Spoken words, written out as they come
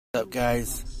What's up,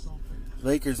 guys?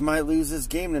 Lakers might lose this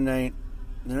game tonight.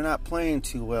 They're not playing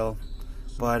too well.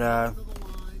 But,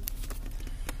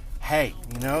 hey,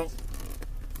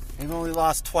 they've only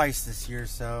lost twice this year,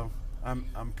 so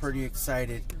I'm pretty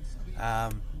excited.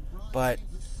 But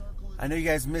I know you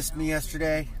guys missed me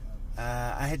yesterday.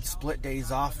 I had split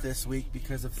days off this week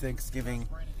because of Thanksgiving.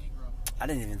 I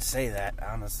didn't even say that,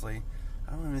 honestly.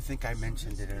 I don't even think I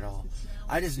mentioned it at all.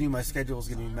 I just knew my schedule was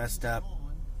going to be messed up.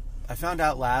 I found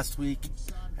out last week.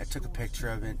 I took a picture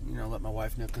of it, let my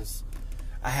wife know, because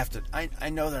I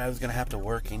know that I was going to have to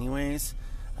work anyways.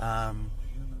 I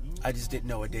just didn't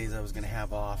know what days I was going to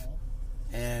have off.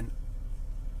 And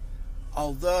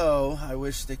although I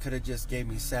wish they could have just gave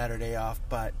me Saturday off,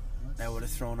 but that would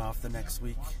have thrown off the next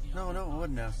week. No, it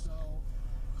wouldn't have.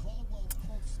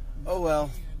 Oh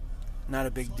well, not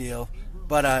a big deal.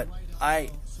 But I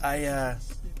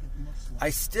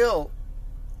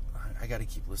got to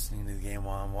keep listening to the game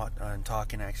while I'm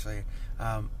talking, actually.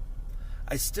 I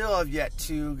still have yet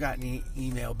to get any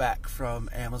email back from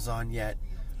Amazon yet.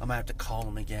 I'm going to have to call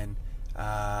them again.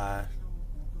 I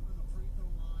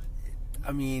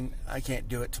can't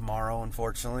do it tomorrow,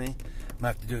 unfortunately. I'm going to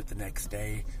have to do it the next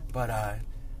day. But,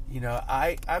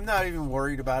 I'm not even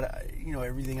worried about it.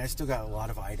 Everything. I still got a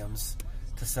lot of items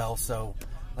to sell. So,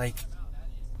 I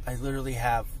literally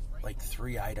have,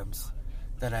 3 items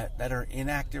that are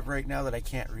inactive right now that I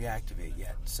can't reactivate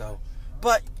yet. So,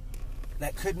 but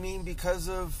that could mean because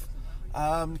of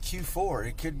Q4.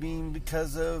 It could mean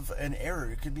because of an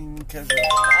error. It could mean because of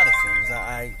a lot of things.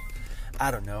 I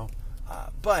don't know.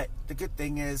 But the good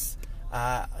thing is,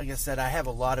 like I said, I have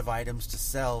a lot of items to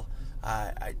sell.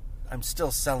 I'm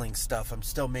still selling stuff. I'm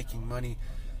still making money,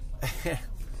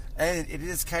 and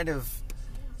it's kind of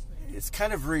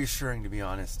reassuring, to be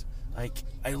honest.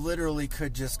 I literally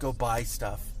could just go buy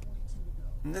stuff.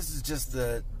 And this is just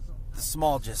the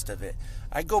small gist of it.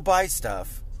 I go buy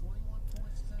stuff,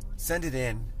 send it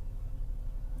in,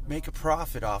 make a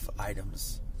profit off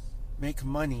items, make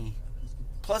money,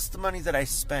 plus the money that I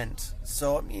spent.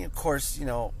 So, of course,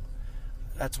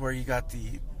 that's where you got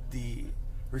the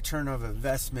return of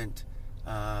investment,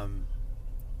 the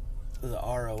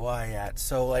ROI at.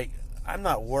 So, I'm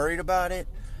not worried about it.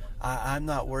 I'm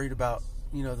not worried about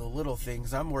the little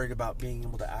things. I'm worried about being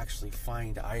able to actually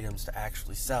find items to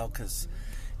actually sell, because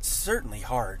it's certainly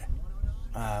hard.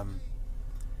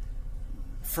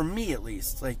 For me, at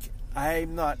least. I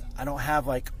don't have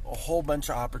a whole bunch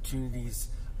of opportunities.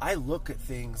 I look at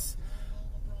things,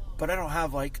 but I don't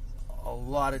have a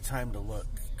lot of time to look,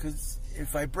 because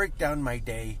if I break down my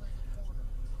day,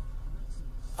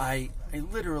 I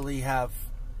literally have,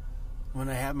 when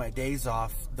I have my days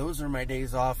off, those are my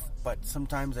days off. But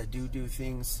sometimes I do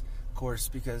things, of course,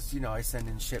 because, I send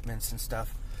in shipments and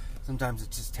stuff. Sometimes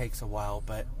it just takes a while.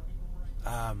 But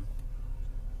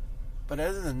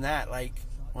other than that,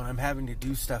 when I'm having to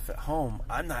do stuff at home,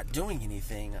 I'm not doing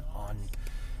anything on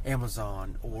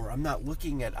Amazon, or I'm not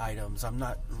looking at items. I'm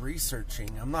not researching.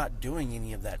 I'm not doing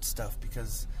any of that stuff,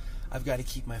 because I've got to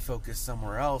keep my focus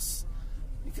somewhere else.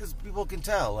 Because people can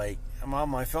tell, I'm on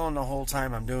my phone the whole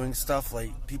time I'm doing stuff.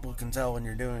 People can tell when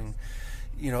you're doing,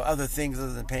 other things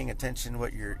other than paying attention to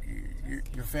what your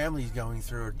family's going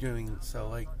through or doing.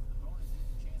 So,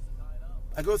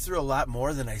 I go through a lot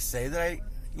more than I say that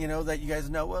that you guys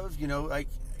know of.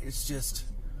 It's just,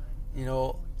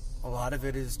 a lot of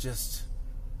it is just,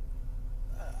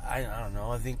 I don't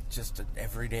know. I think just an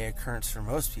everyday occurrence for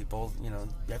most people. You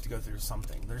have to go through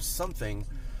something. There's something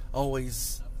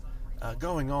always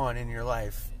going on in your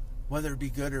life, whether it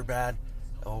be good or bad,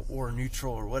 or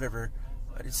neutral or whatever,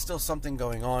 but it's still something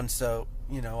going on. So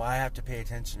I have to pay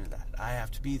attention to that. I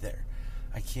have to be there.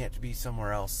 I can't be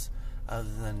somewhere else other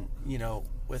than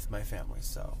with my family.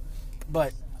 So,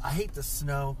 but I hate the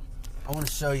snow. I want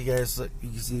to show you guys. Look, you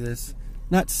can see this.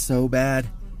 Not so bad,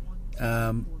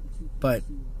 but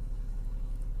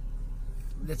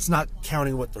it's not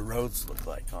counting what the roads look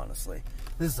like. Honestly,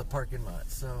 this is a parking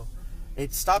lot, so.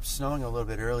 It stopped snowing a little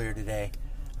bit earlier today,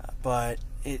 but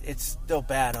it's still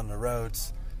bad on the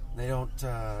roads. They don't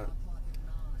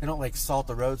salt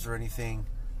the roads or anything,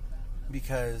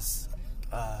 because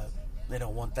they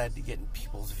don't want that to get in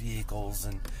people's vehicles,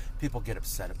 and people get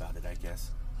upset about it, I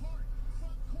guess.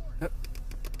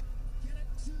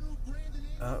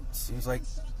 Seems like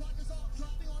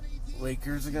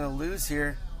Lakers are gonna lose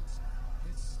here.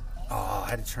 Oh,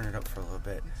 I had to turn it up for a little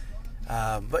bit.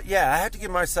 But yeah, I have to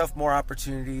give myself more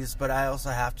opportunities, but I also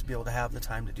have to be able to have the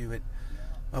time to do it.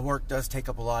 My work does take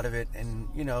up a lot of it, and,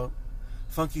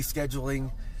 funky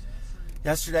scheduling.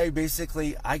 Yesterday,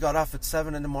 basically, I got off at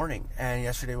 7 in the morning, and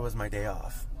yesterday was my day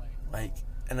off.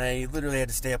 And I literally had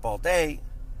to stay up all day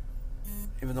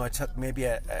even though I took maybe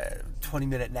a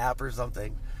 20-minute nap or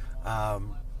something. I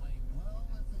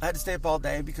had to stay up all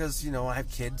day because, you know, I have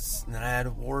kids, and then I had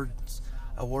award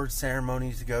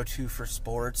ceremonies to go to for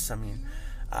sports. I mean,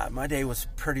 my day was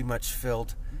pretty much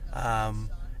filled.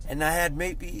 And I had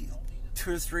maybe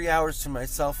 2 or 3 hours to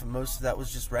myself, and most of that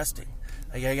was just resting.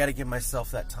 Like, I got to give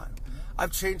myself that time.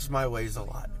 I've changed my ways a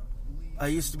lot. I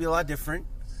used to be a lot different.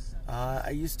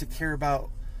 I used to care about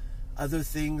other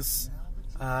things.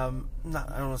 I don't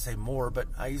want to say more, but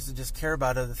I used to just care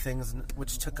about other things,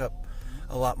 which took up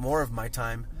a lot more of my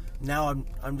time. Now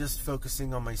I'm just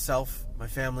focusing on myself, my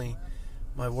family,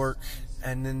 my work,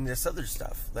 and then this other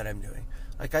stuff that I'm doing.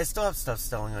 Like, I still have stuff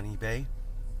selling on eBay.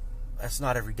 That's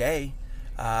not every day.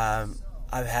 I've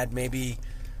had maybe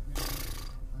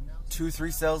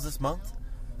 2-3 sales this month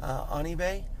on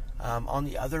eBay. On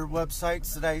the other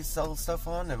websites that I sell stuff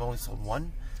on, I've only sold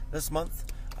 1 this month.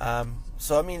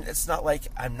 So, I mean, it's not like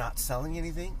I'm not selling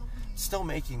anything. I'm still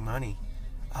making money.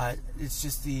 It's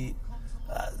just the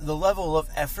level of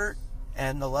effort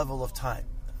and the level of time.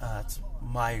 It's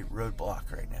my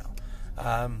roadblock right now.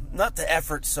 Not the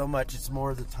effort so much, it's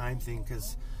more the time thing,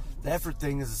 because the effort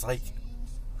thing is like,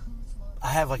 I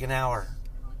have like an hour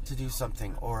to do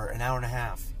something, or an hour and a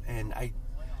half, and I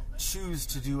choose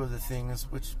to do other things,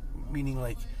 which meaning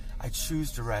like I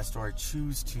choose to rest, or I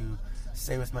choose to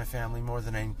stay with my family more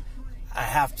than I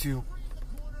have to,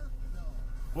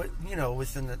 you know,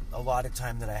 within the allotted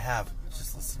time that I have,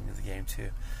 just listening to the game too.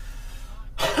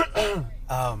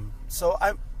 So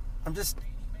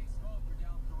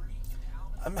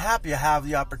I'm happy I have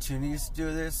the opportunities to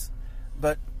do this,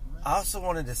 but I also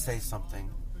wanted to say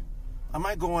something. I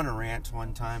might go on a rant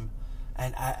one time,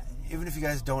 and even if you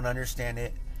guys don't understand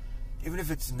it, even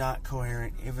if it's not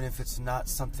coherent, even if it's not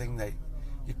something that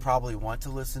you'd probably want to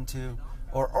listen to,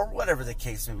 or whatever the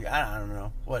case may be, I don't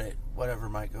know whatever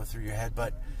might go through your head,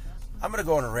 but I'm going to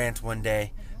go on a rant one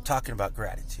day talking about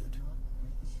gratitude.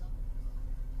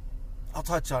 I'll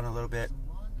touch on it a little bit,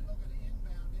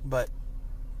 but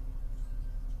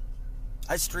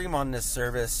I stream on this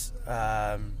service.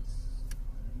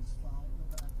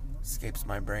 Escapes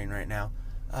my brain right now.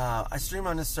 I stream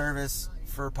on this service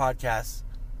for podcasts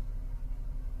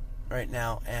right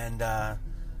now, and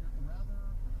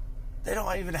they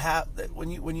don't even have when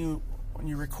you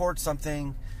record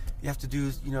something, you have to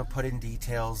do, you know, put in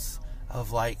details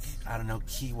of, like, I don't know,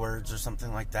 keywords or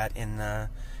something like that in the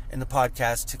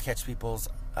podcast to catch people's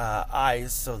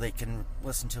eyes so they can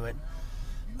listen to it.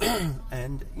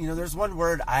 And, you know, there's one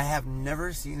word I have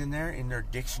never seen in their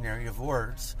dictionary of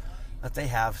words that they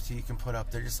have, so you can put up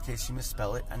there just in case you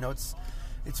misspell it. I know it's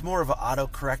more of an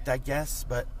autocorrect, I guess,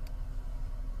 but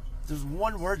there's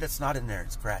one word that's not in there.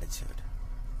 It's gratitude.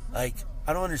 Like,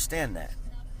 I don't understand that.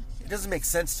 It doesn't make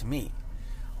sense to me.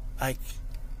 Like,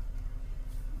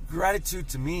 gratitude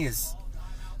to me is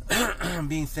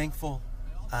being thankful,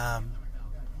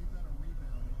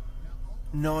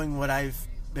 knowing what I've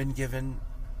been given,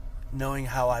 knowing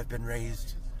how I've been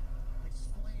raised,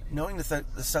 knowing the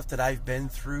stuff that I've been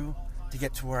through to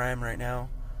get to where I am right now.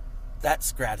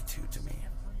 That's gratitude to me.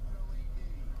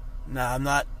 Now, I'm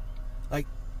not, like,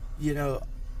 you know,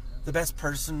 the best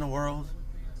person in the world.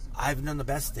 I've done the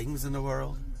best things in the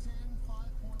world.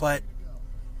 But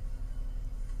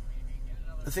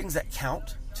the things that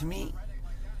count to me,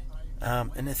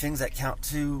 and the things that count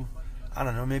to, I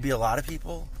don't know, maybe a lot of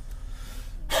people,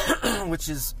 which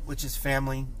is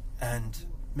family and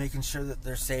making sure that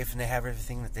they're safe and they have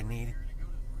everything that they need.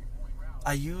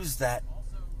 I use that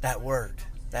word,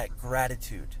 that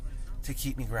gratitude, to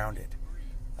keep me grounded,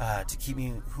 to keep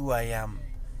me who I am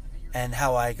and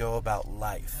how I go about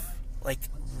life. Like,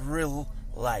 real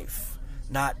life.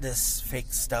 Not this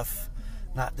fake stuff,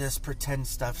 not this pretend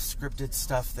stuff, scripted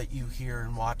stuff that you hear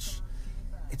and watch.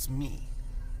 It's me,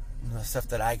 and the stuff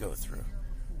that I go through.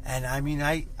 And I mean,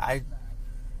 I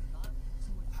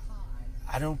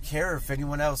don't care if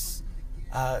anyone else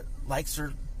likes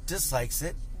or dislikes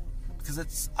it,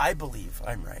 because I believe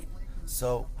I'm right.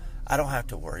 So I don't have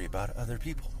to worry about other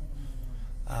people.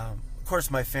 Of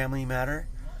course, my family matter,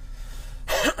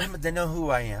 but they know who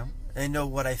I am. They know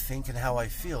what I think and how I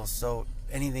feel. So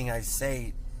anything I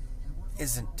say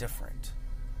isn't different.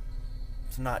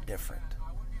 It's not different.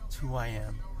 It's who I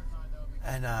am.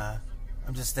 And I'm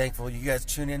just thankful you guys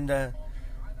tune in to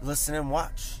listen and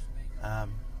watch.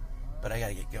 But I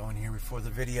gotta get going here before the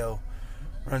video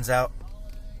runs out.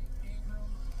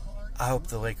 I hope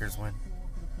the Lakers win.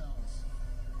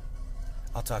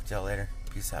 I'll talk to y'all later.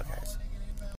 Peace out, guys.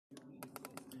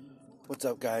 What's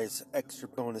up, guys? Extra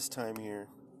bonus time here.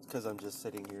 It's because I'm just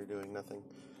sitting here doing nothing.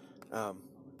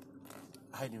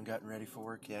 I hadn't even gotten ready for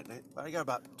work yet. I got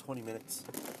about 20 minutes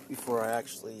before I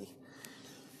actually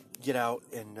get out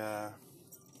and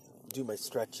do my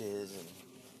stretches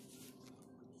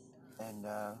and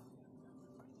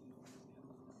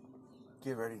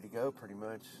get ready to go. Pretty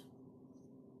much.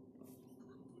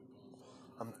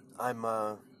 I'm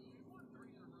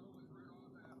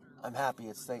I'm happy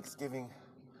it's Thanksgiving.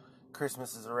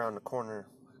 Christmas is around the corner.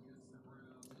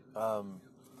 Um,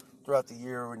 Throughout the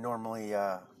year, we normally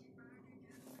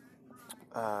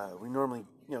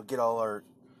get all our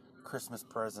Christmas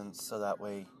presents, so that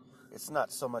way it's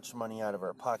not so much money out of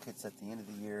our pockets at the end of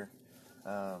the year.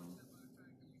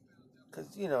 Because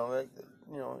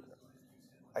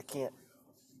I can't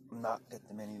not get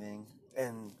them anything,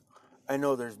 and I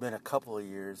know there's been a couple of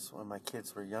years when my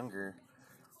kids were younger,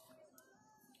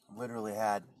 literally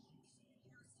had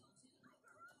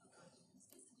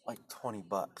like $20,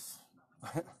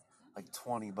 like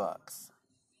 $20,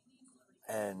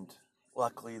 and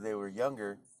luckily they were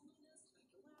younger,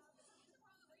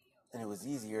 and it was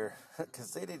easier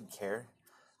because they didn't care.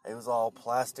 It was all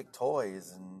plastic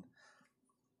toys and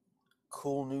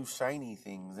cool new shiny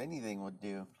things. Anything would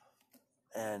do.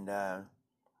 And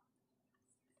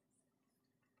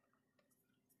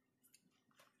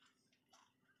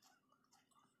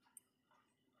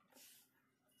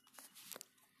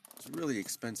it's really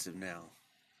expensive now.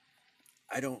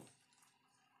 I don't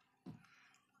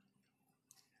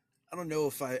know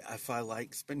if I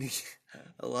like spending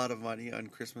a lot of money on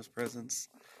Christmas presents.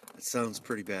 It sounds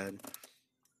pretty bad.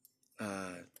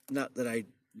 Not that I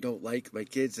don't like my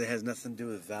kids. It has nothing to do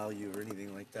with value or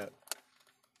anything like that.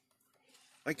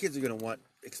 My kids are gonna want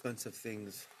expensive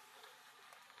things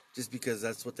just because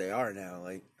that's what they are now.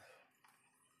 Like,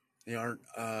 they aren't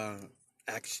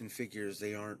action figures.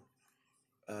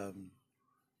 Um,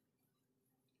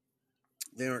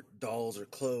 they aren't dolls or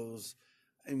clothes.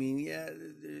 I mean, yeah,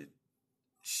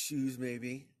 shoes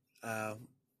maybe,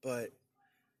 but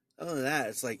other than that,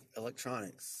 it's like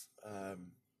electronics,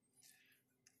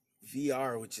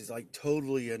 VR, which is like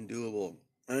totally undoable,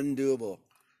 and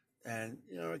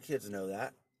our kids know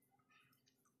that.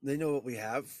 They know what we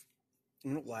have.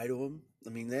 We don't lie to them. I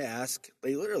mean, they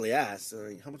literally ask,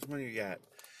 like, how much money you got?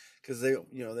 Because they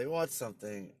want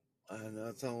something, and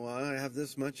I'll tell them, well, I have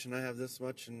this much, and I have this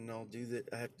much, and I'll do that.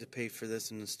 I have to pay for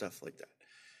this and stuff like that.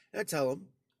 And I tell them,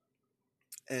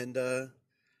 and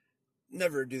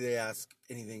never do they ask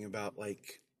anything about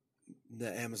like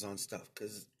the Amazon stuff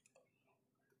because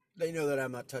they know that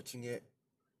I'm not touching it.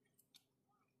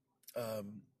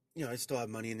 I still have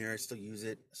money in there. I still use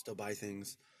it. I still buy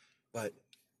things, but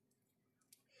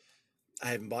I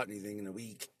haven't bought anything in a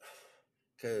week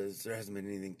because there hasn't been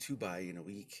anything to buy in a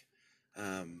week.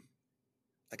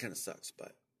 That kind of sucks,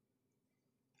 but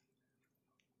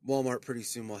Walmart pretty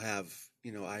soon will have,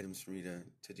 items for me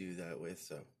to do that with.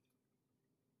 So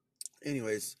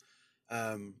anyways,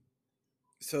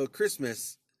 so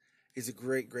Christmas is a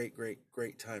great, great, great,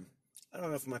 great time. I don't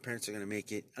know if my parents are going to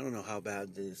make it. I don't know how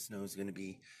bad the snow is going to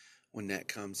be when that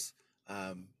comes.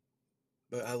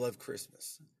 But I love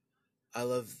Christmas. I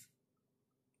love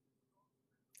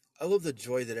the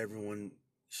joy that everyone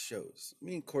shows. I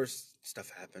mean, of course,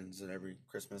 stuff happens at every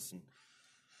Christmas, and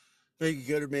maybe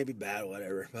good or maybe bad,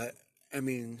 whatever. But I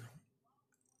mean,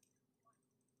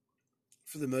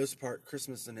 for the most part,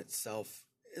 Christmas in itself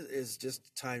is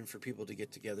just time for people to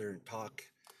get together and talk,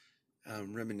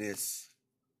 reminisce,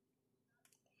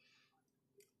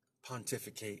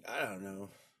 pontificate. I don't know.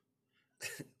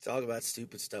 Talk about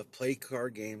stupid stuff, play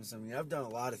card games. I mean, I've done a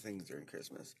lot of things during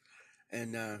Christmas,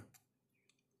 and I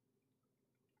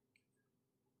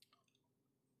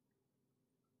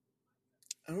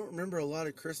don't remember a lot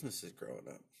of Christmases growing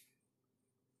up.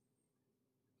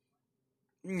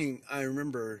 I mean, I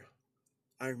remember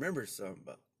some,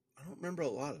 but I don't remember a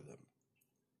lot of them.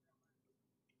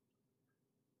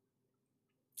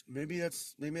 Maybe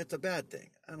that's a bad thing.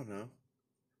 I don't know.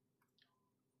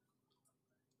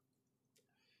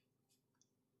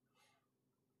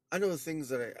 I know the things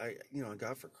that I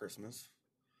got for Christmas.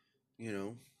 You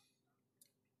know,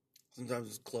 sometimes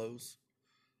it's clothes.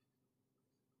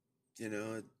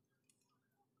 It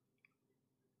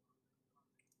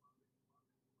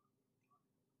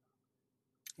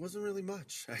wasn't really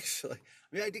much actually.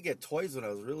 I mean, I did get toys when I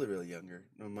was really, really younger.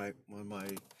 When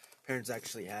my parents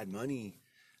actually had money,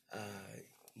 uh,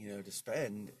 to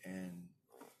spend, and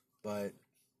but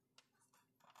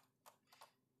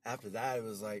after that, it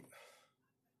was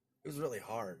really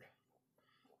hard.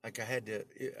 Like I had to,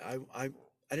 I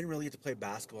didn't really get to play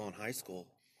basketball in high school,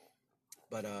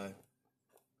 but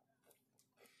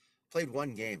played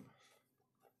one game.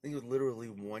 I think it was literally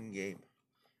one game,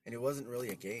 and it wasn't really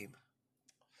a game.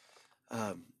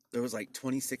 There was like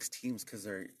 26 teams because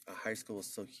their high school was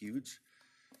so huge.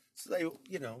 So they,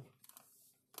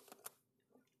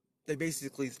 they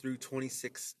basically threw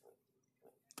 26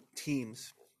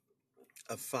 teams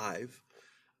of 5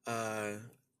 uh,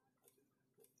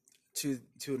 to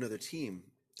another team,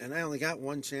 and I only got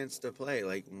one chance to play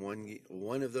like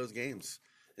one of those games,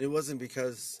 and it wasn't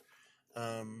because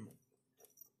I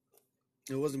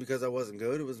wasn't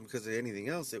good. It wasn't because of anything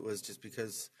else. It was just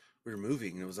because we were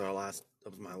moving. It was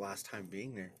my last time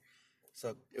being there,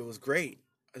 so it was great.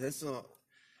 And that's all.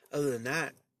 Other than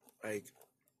that, like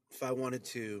if I wanted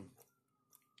to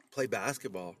play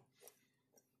basketball,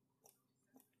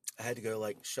 I had to go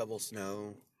like shovel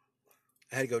snow.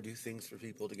 I had to go do things for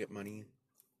people to get money.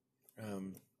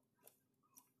 Um,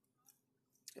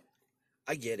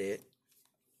 I get it.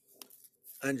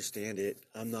 I understand it.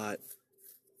 I'm not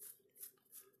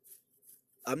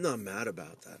mad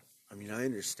about that. I mean, I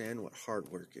understand what hard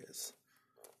work is.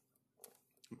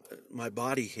 My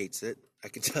body hates it. I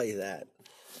can tell you that.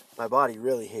 My body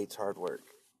really hates hard work.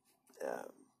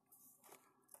 It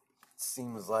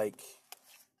seems like,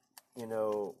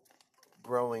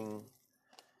 growing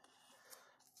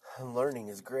and learning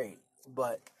is great,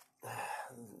 but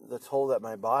the toll that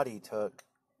my body took,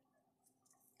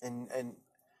 and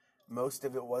most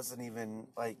of it wasn't even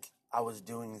like I was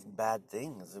doing bad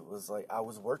things. It was like I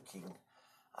was working.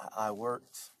 I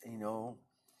worked,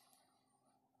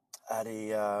 at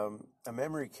a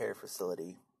memory care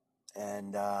facility,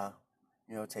 and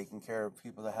taking care of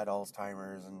people that had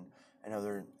Alzheimer's and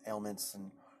other ailments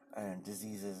and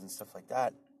diseases and stuff like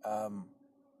that.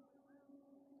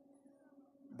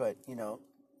 But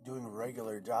doing a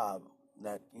regular job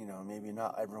that maybe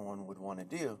not everyone would want to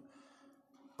do,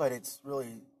 but it's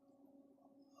really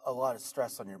a lot of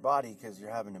stress on your body because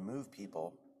you're having to move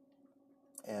people,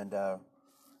 and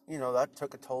that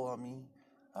took a toll on me.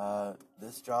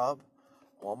 This job,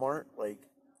 Walmart, like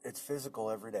it's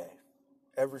physical every day,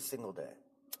 every single day.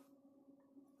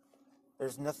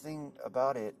 There's nothing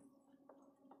about it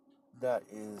that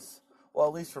is, well,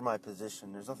 at least for my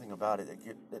position, there's nothing about it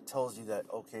that tells you that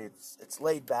okay, it's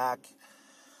laid back.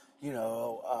 You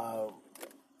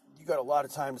got a lot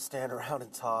of time to stand around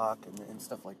and talk and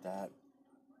stuff like that.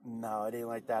 No, it ain't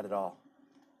like that at all.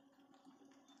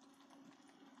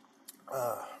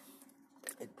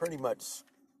 It pretty much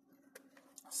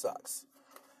sucks.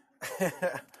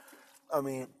 I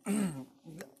mean,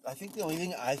 I think the only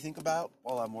thing I think about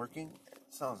while I'm working, it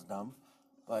sounds dumb,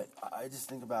 but I just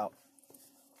think about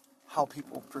how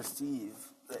people perceive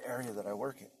the area that I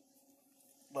work in.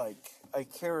 Like, I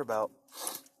care about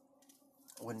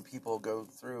when people go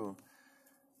through,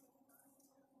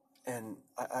 and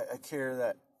I care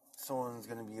that someone's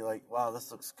going to be like, wow,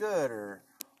 this looks good, or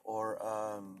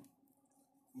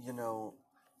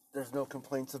there's no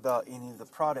complaints about any of the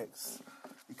products,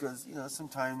 because,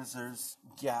 sometimes there's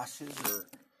gashes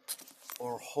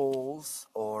or holes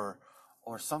or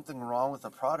something wrong with the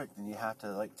product, and you have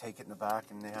to, like, take it in the back,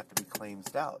 and they have to be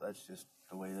claimed out. That's just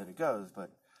the way that it goes,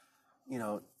 but,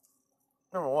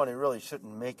 number one, it really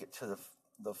shouldn't make it to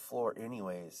the floor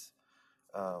anyways,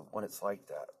 when it's like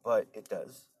that, but it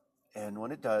does. And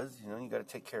when it does, you got to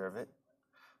take care of it.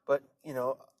 But,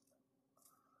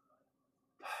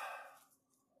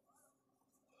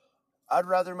 I'd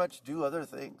rather much do other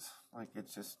things. Like,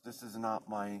 it's not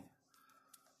my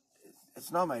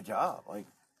job. Like,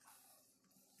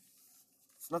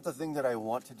 it's not the thing that I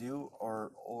want to do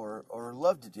or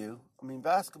love to do. I mean,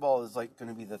 basketball is like going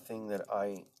to be the thing that I,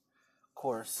 of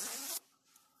course,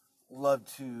 love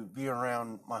to be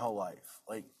around my whole life.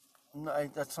 Like,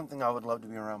 that's something I would love to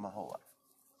be around my whole life,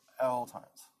 at all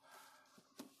times.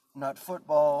 Not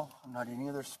football, not any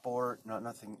other sport, not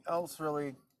nothing else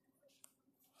really.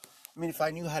 I mean, if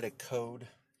I knew how to code,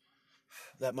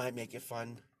 that might make it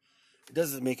fun. It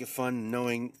doesn't make it fun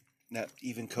knowing that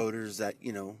even coders that,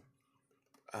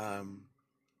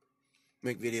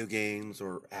 make video games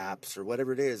or apps or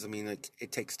whatever it is, I mean, like,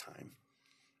 it takes time.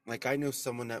 Like, I know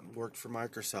someone that worked for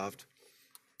Microsoft,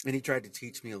 and he tried to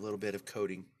teach me a little bit of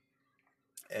coding.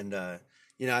 And, I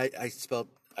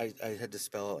had to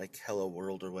spell like hello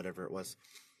world or whatever it was.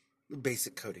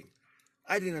 Basic coding.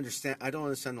 I don't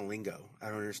understand the lingo. I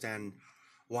don't understand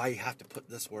why you have to put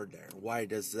this word there. Why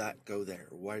does that go there?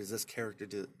 Why does this character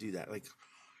do that? Like,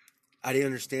 I didn't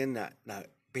understand that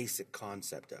basic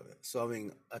concept of it. So, I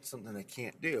mean, that's something I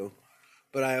can't do.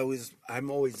 But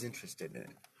I'm always interested in it.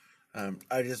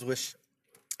 I just wish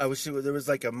there was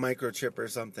like a microchip or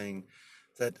something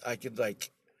that I could,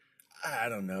 like, I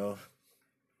don't know,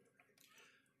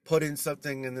 put in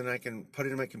something and then I can put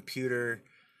it in my computer,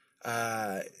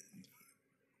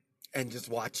 and just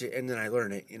watch it, and then I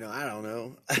learn it. I don't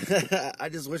know. I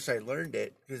just wish I learned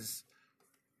it, because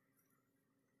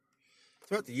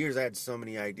throughout the years I had so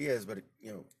many ideas, but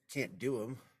can't do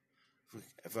them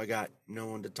if I got no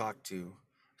one to talk to,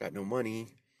 got no money,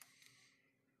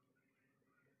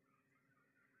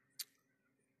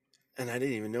 and I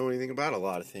didn't even know anything about a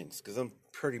lot of things, because I was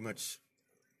pretty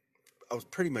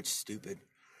much stupid.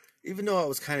 Even though I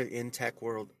was kind of in tech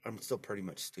world, I'm still pretty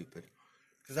much stupid,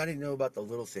 because I didn't know about the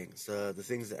little things, the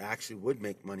things that actually would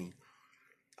make money.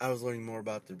 I was learning more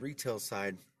about the retail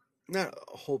side, not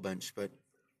a whole bunch, but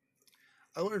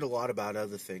I learned a lot about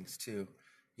other things too,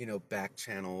 back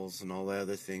channels and all the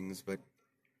other things. But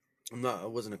I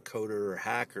wasn't a coder or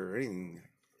hacker or anything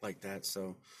like that.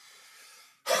 So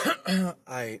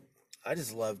I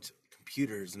just loved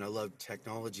computers, and I loved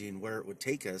technology and where it would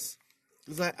take us,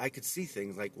 because I could see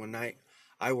things like when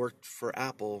I worked for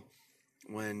Apple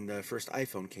when the first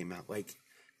iPhone came out. Like,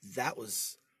 that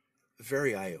was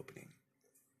very eye-opening.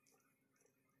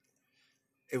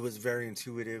 It was very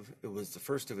intuitive. It was the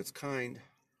first of its kind,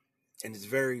 and it's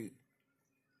very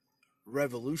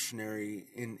revolutionary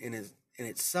in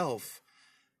itself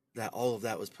that all of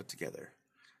that was put together.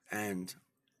 And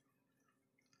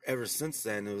ever since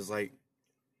then, it was like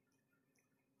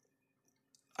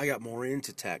I got more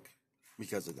into tech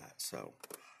because of that. So,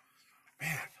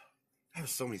 man, I have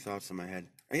so many thoughts in my head.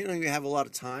 I don't even have a lot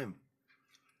of time.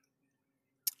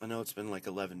 I know it's been like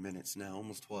 11 minutes now,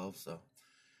 almost 12, so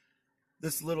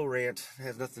this little rant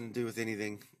has nothing to do with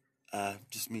anything.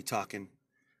 Just me talking.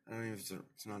 I don't even if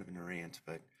it's not even a rant,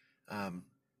 but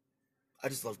I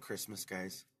just love Christmas,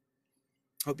 guys.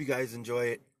 Hope you guys enjoy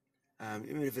it.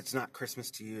 Even if it's not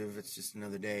Christmas to you, if it's just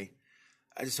another day,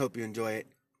 I just hope you enjoy it,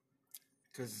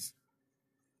 because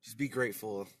just be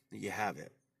grateful that you have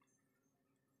it.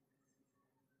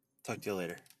 Talk to you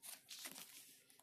later.